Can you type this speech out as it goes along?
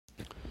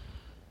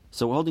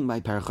So we're holding by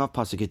Parachav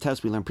Pasuk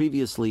Test. We learned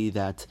previously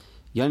that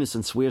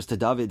Yonasan swears to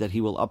David that he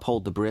will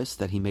uphold the bris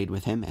that he made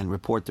with him and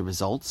report the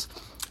results.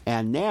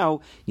 And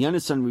now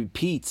Yonasan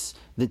repeats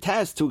the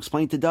test to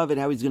explain to David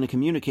how he's going to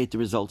communicate the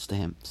results to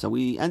him. So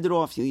we ended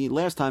off the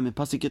last time in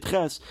Pasuk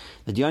Ches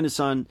that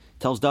Yonasan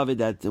tells David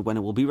that when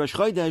it will be Rosh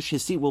Chodesh,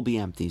 his seat will be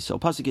empty. So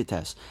Pasuk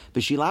Ches,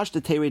 B'shilash the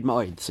Tered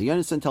Ma'od. So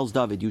Yonasan tells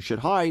David, you should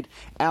hide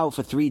out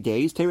for 3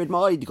 days. Tered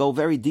Ma'od, go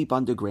very deep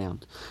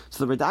underground.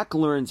 So the Radak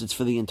learns it's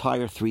for the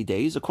entire 3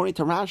 days. According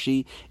to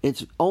Rashi,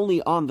 it's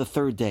only on the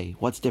third day.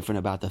 What's different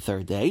about the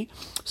third day?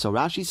 So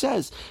Rashi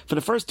says, for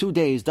the first 2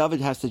 days,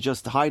 David has to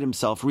just hide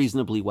himself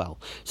reasonably well,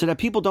 so that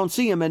people don't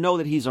see him and know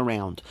that he's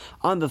around.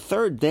 On the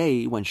third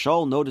day, when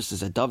Shaul notices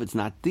that David's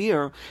not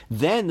there,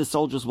 then the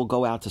soldiers will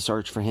go out to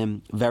search for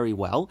him very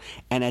well,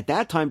 and at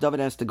that time David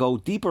has to go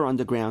deeper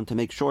underground to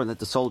make sure that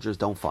the soldiers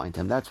don't find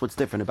him. That's what's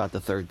different about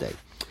the third day.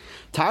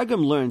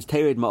 Targum learns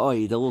Tered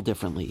Ma'od a little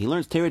differently. He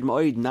learns Tered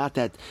Ma'od not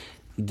that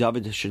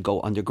David should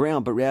go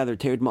underground, but rather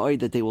Tered Ma'od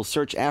that they will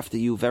search after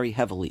you very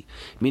heavily,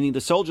 meaning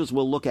the soldiers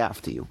will look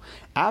after you.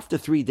 After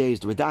 3 days,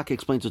 the Radak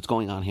explains what's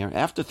going on here.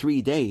 After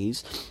 3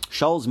 days,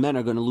 Shaul's men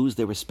are going to lose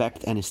their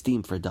respect and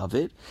esteem for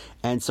David,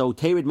 and so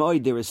Tered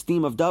Ma'od, their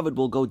esteem of David,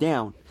 will go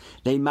down.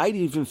 They might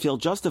even feel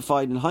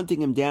justified in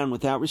hunting him down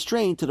without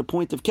restraint to the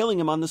point of killing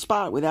him on the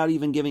spot without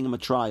even giving him a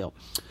trial.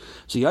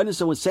 So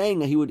Yonasan was saying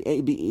that he would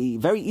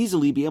very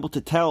easily be able to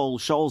tell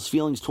Shaul's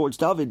feelings towards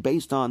David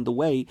based on the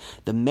way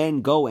the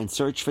men go and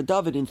search for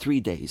David in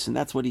 3 days. And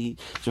that's what he's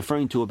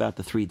referring to about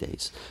the 3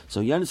 days. So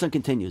Yonasan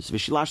continues,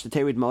 V'shilash the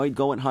Tered Ma'od,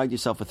 go and hide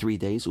yourself for 3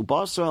 days.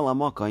 Ubasar al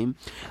Amakim,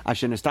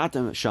 asher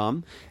nestatem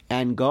sham,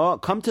 and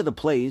come to the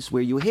place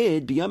where you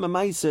hid b'yom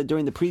ha'maisa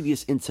during the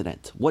previous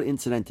incident. What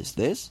incident is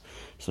this?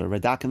 So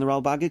Radak and the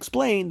Ralbag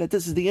explain that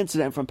this is the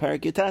incident from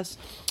Perek Yates,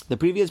 the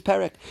previous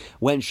Perek,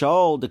 when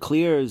Shaul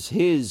declares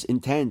his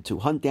intent to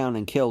hunt down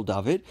and kill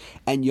David,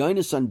 and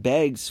Yonasan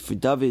begs for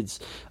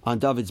on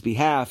David's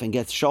behalf and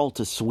gets Shaul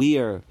to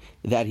swear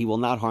that he will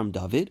not harm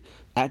David.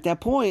 At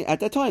that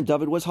time,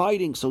 David was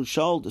hiding. So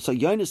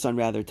Yonasan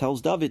rather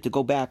tells David to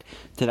go back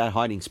to that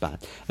hiding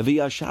spot.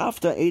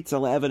 V'yashafta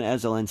eitzel even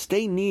ezel, and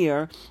stay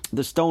near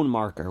the stone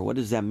marker. What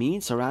does that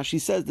mean? So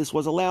Rashi says this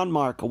was a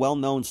landmark, a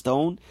well-known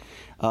stone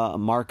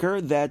marker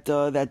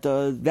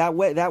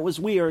that was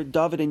where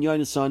David and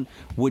Yonasan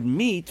would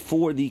meet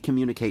for the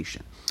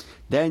communication.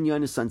 Then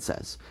Yonasan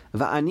says,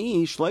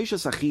 "Va'ani shloisha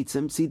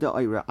sachitzim sida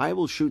oira." I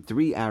will shoot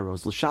 3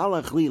 arrows.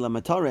 L'shalach li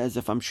lamatara, as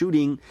if I'm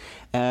shooting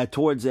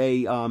towards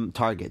a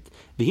target.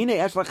 V'hine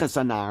eshlach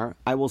sanar.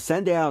 I will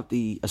send out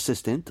the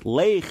assistant.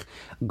 Lech,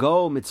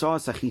 go mitzvah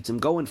sachitzim.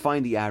 Go and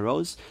find the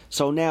arrows.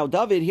 So now,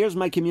 David, here's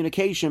my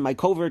communication, my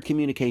covert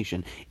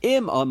communication.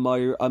 Im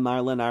amar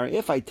lanar.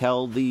 If I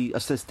tell the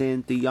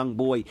assistant, the young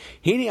boy,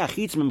 hine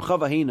achitzim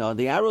mchavahina,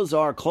 the arrows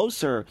are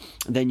closer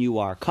than you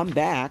are. Come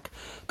back.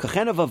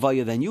 Kachena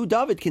vavaya. Then you,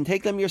 David, can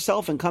take them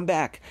yourself and come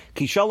back.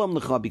 Ki shalom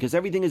lecha, because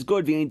everything is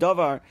good. V'yein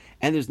davar,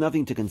 and there's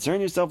nothing to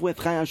concern yourself with.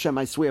 Chai Hashem,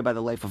 I swear by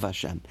the life of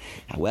Hashem.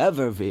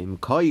 However, v'im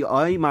koi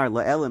oymar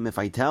la'elim, if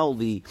I tell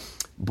the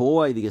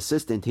boy, the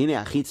assistant, hine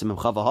achitzim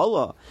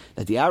mchavahala,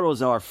 that the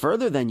arrows are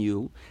further than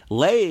you,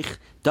 lech,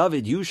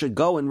 David, you should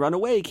go and run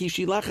away.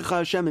 Kishi lachecha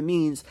Hashem, it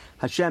means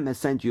Hashem has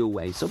sent you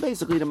away. So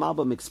basically, the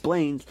Malbim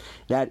explains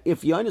that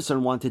if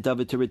Yonasan wanted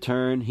David to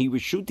return, he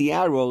would shoot the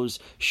arrows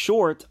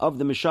short of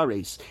the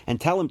mishares and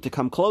tell him to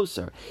come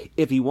closer.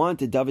 If he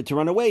wanted David to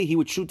run away, he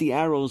would shoot the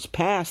arrows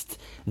past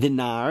the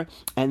nar,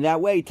 and that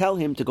way tell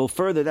him to go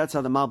further. That's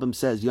how the Malbim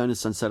says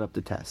Yonasan set up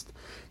the test.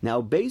 Now,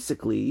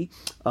 basically,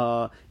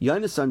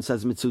 Yonasan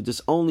says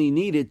Mitzudis only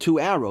needed 2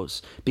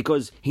 arrows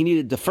because he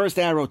needed the first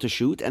arrow to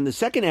shoot and the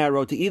second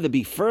arrow to either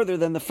be further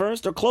than the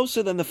first or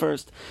closer than the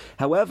first.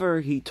 However,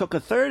 he took a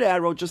third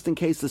arrow just in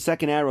case the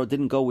second arrow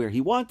didn't go where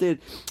he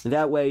wanted.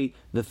 That way,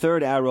 the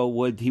third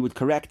arrow he would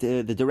correct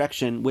the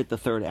direction with the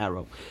third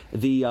arrow.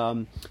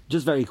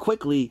 Just very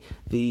quickly,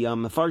 the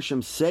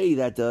Mefarshim say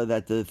that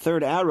the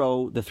third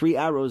arrow, the 3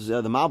 arrows,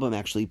 the Malbim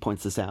actually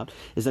points this out,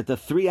 is that the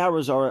 3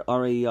 arrows are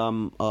a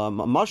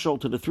mashal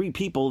to the 3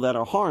 people that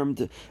are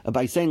harmed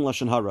by saying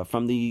Lashon Hara.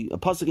 From the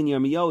pasuk in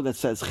Yirmiyahu that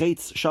says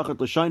Chetz Shachat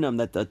L'Shainam,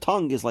 that the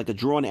tongue is like a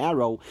drawn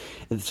arrow.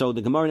 And so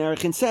the Gemara in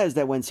Erechin says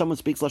that when someone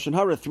speaks Lashon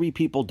Hara, 3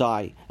 people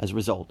die as a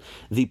result.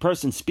 The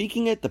person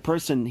speaking it, the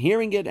person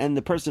hearing it, and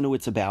the person who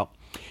it's about.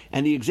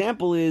 And the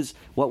example is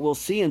what we'll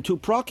see in 2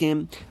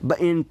 prakim, but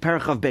in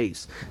Perchav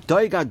Beis.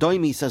 Doiga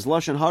Doimi says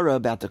Lashon Hara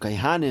about the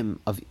Kaihanim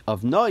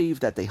of Noiv,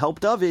 that they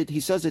helped David. He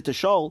says it to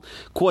Shaul,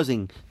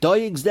 causing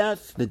Doig's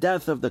death, the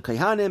death of the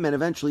Kaihanim, and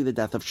eventually the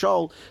death of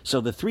Shaul. So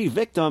the 3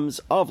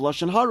 victims of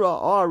Lashon Hara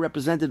are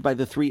represented by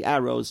the 3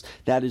 arrows.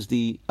 That is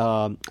the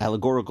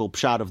allegorical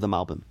pshat of the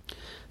Malbim.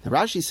 Now,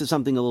 Rashi says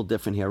something a little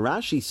different here.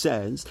 Rashi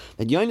says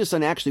that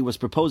Yonasan actually was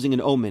proposing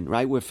an omen,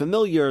 right? We're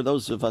familiar,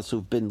 those of us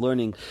who've been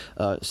learning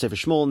Sefer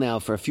Shmuel now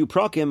for a few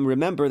prakim,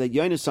 remember that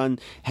Yonasan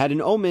had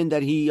an omen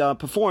that he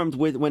performed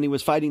when he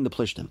was fighting the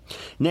Plishtim.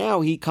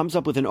 Now he comes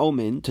up with an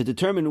omen to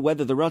determine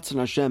whether the Ratzon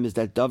Hashem is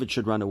that David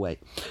should run away.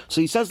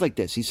 So he says like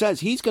this. He says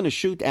he's going to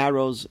shoot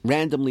arrows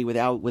randomly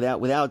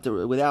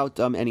without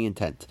any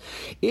intent.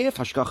 If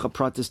Hashgacha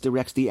Pratis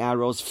directs the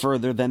arrows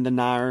further than the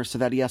Nar so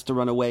that he has to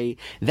run away,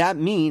 that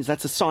means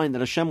that's a sign that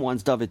Hashem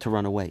wants David to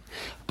run away.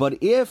 But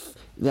if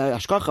the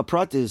Hashgacha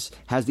Pratis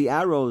has the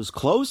arrows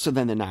closer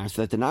than the Nar,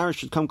 so that the Nar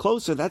should come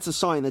closer, that's a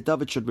sign that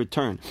David should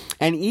return.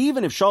 And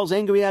even if Shaul's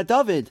angry at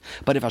David,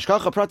 but if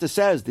Hashgacha Pratis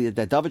says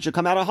that David should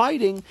come out of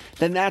hiding,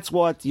 then that's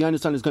what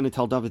Yonasan is going to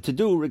tell David to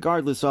do,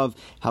 regardless of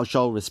how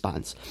Shaul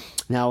responds.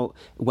 Now,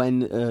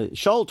 when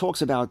Shaul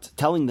talks about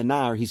telling the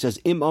Nar, he says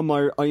Im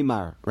Amar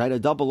Oimar, right? A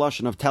double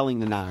lashon of telling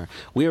the Nar.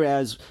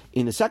 Whereas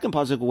in the second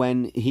pasuk,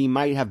 when he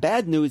might have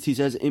bad news, he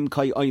says Im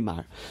Kai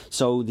Oimar.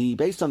 So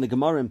based on the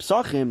Gemara in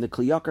Psachim, the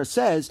Kli Yakar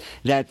says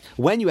that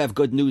when you have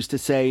good news to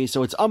say,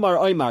 so it's Amar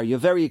Oimar, you're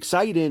very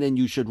excited and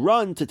you should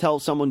run to tell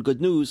someone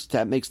good news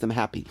that makes them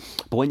happy.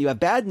 But when you have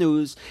bad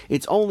news,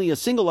 it's only a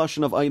single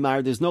lashon of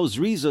Oimar. There's no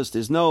zrizus,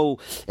 there's no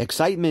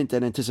excitement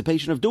and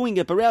anticipation of doing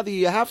it, but rather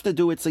you have to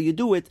do it, so you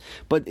do it.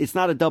 But it's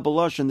not a double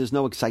lashon, there's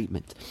no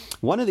excitement.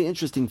 One of the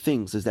interesting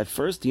things is that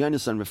first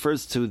Yonasan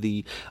refers to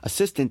the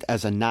assistant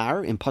as a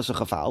nar in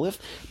Pasuk of Aleph,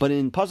 but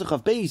in Pasuk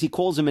of Beis he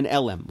calls him an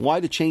elem. Why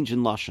the change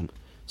in lashon?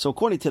 So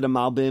according to the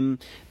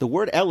Malbim, the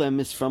word elem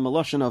is from a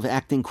lashon of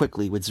acting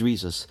quickly with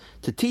zrizus,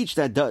 to teach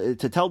that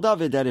to tell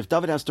David that if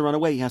David has to run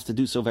away, he has to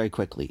do so very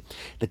quickly.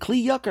 The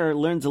Kli Yakar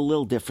learns a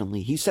little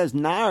differently. He says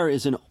nar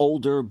is an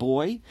older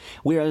boy,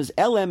 whereas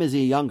elem is a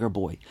younger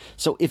boy.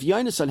 So if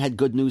Yonasan had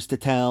good news to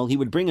tell, he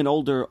would bring an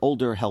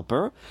older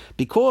helper,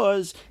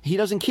 because he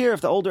doesn't care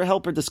if the older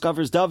helper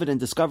discovers David and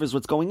discovers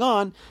what's going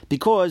on,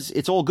 because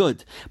it's all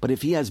good. But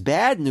if he has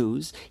bad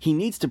news, he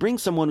needs to bring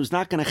someone who's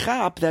not going to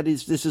chap that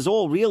this is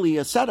all really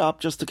a setup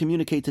just to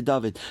communicate to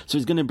David. So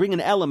he's going to bring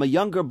an elam, a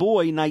younger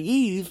boy,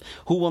 naive,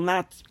 who will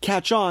not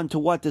catch on to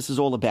what this is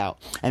all about.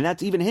 And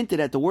that's even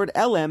hinted at. The word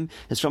elam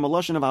is from a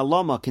lashon of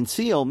alama,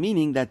 conceal,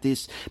 meaning that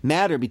this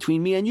matter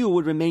between me and you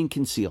would remain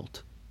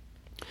concealed.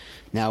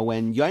 Now,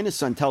 when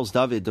Yonasan tells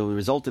David the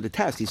result of the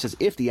test, he says,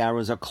 if the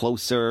arrows are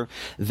closer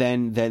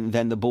than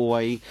the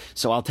boy,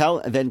 so I'll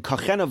tell, then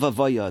kachena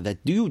vavaya, that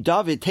you,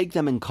 David, take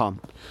them and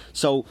come.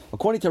 So,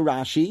 according to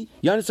Rashi,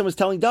 Yonasan was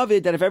telling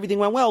David that if everything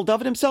went well,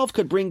 David himself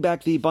could bring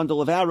back the bundle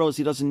of arrows.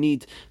 He doesn't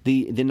need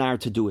the nar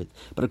to do it.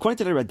 But according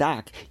to the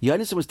Radak,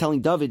 Yonasan was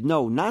telling David,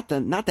 no, not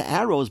the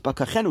arrows, but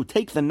kachenu,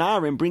 take the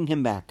nar and bring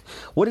him back.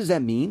 What does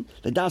that mean?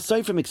 The Das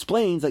Seifrim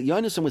explains that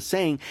Yonasan was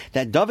saying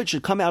that David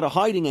should come out of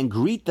hiding and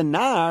greet the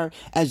nar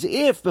as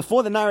if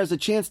before the Nar has a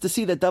chance to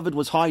see that David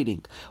was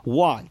hiding.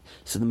 Why?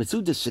 So the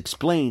Metzudas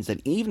explains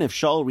that even if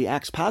Shaul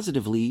reacts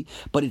positively,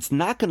 but it's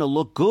not going to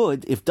look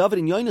good if David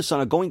and Yonasan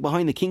are going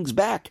behind the king's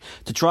back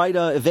to try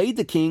to evade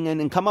the king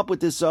and come up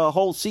with this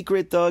whole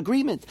secret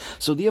agreement.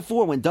 So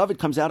therefore, when David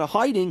comes out of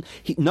hiding,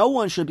 no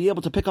one should be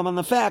able to pick up on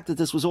the fact that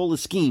this was all a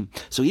scheme.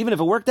 So even if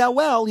it worked out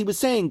well, he was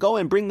saying, go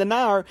and bring the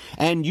Nar,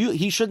 and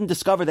he shouldn't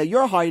discover that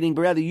you're hiding,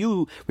 but rather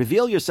you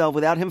reveal yourself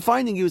without him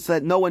finding you, so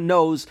that no one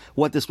knows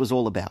what this was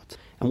all about.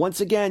 And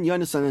once again,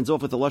 Yonasan ends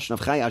off with the lashon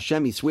of Chai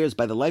Hashem. He swears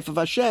by the life of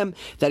Hashem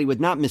that he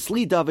would not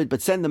mislead David,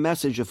 but send the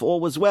message if all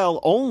was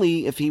well,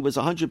 only if he was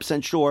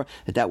 100% sure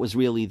that that was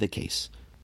really the case.